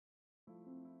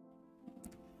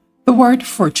The word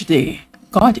for today: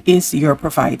 God is your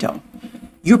provider.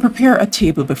 You prepare a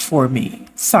table before me.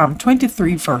 Psalm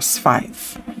 23 verse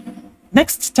 5.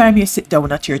 Next time you sit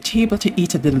down at your table to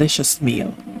eat a delicious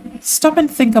meal, stop and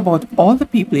think about all the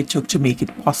people it took to make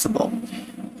it possible.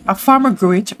 A farmer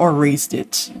grew it or raised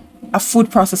it. A food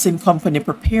processing company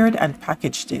prepared and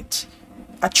packaged it.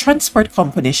 A transport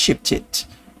company shipped it.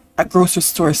 A grocery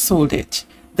store sold it.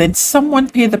 Then someone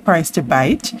paid the price to buy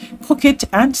it, cook it,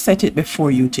 and set it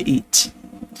before you to eat.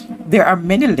 There are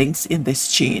many links in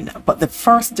this chain, but the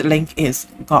first link is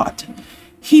God.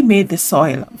 He made the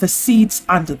soil, the seeds,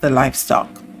 and the livestock.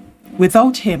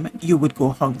 Without him, you would go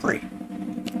hungry.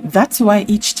 That's why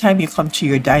each time you come to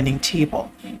your dining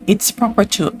table, it's proper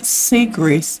to say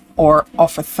grace or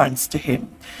offer thanks to him.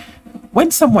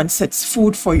 When someone sets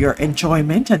food for your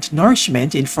enjoyment and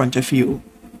nourishment in front of you,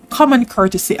 common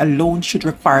courtesy alone should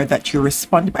require that you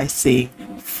respond by saying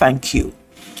thank you.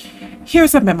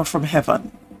 Here's a memo from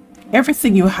heaven.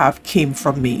 Everything you have came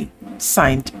from me.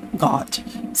 Signed, God.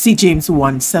 See James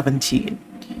 1:17.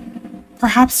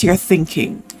 Perhaps you're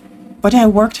thinking, but I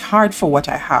worked hard for what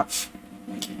I have.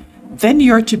 Then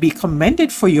you're to be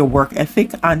commended for your work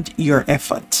ethic and your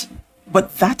effort.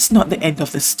 But that's not the end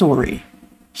of the story.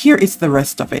 Here is the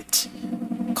rest of it.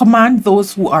 Command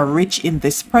those who are rich in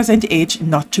this present age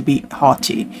not to be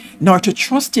haughty, nor to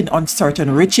trust in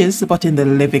uncertain riches, but in the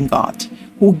living God,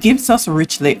 who gives us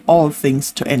richly all things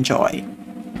to enjoy.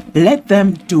 Let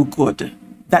them do good,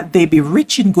 that they be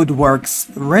rich in good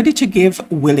works, ready to give,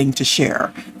 willing to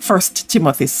share. 1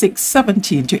 Timothy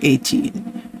 6:17-18.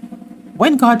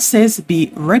 When God says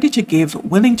be ready to give,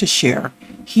 willing to share,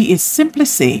 he is simply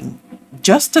saying,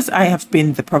 just as I have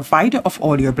been the provider of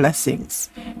all your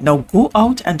blessings, now go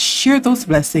out and share those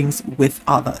blessings with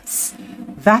others.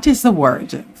 That is the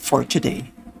word for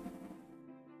today.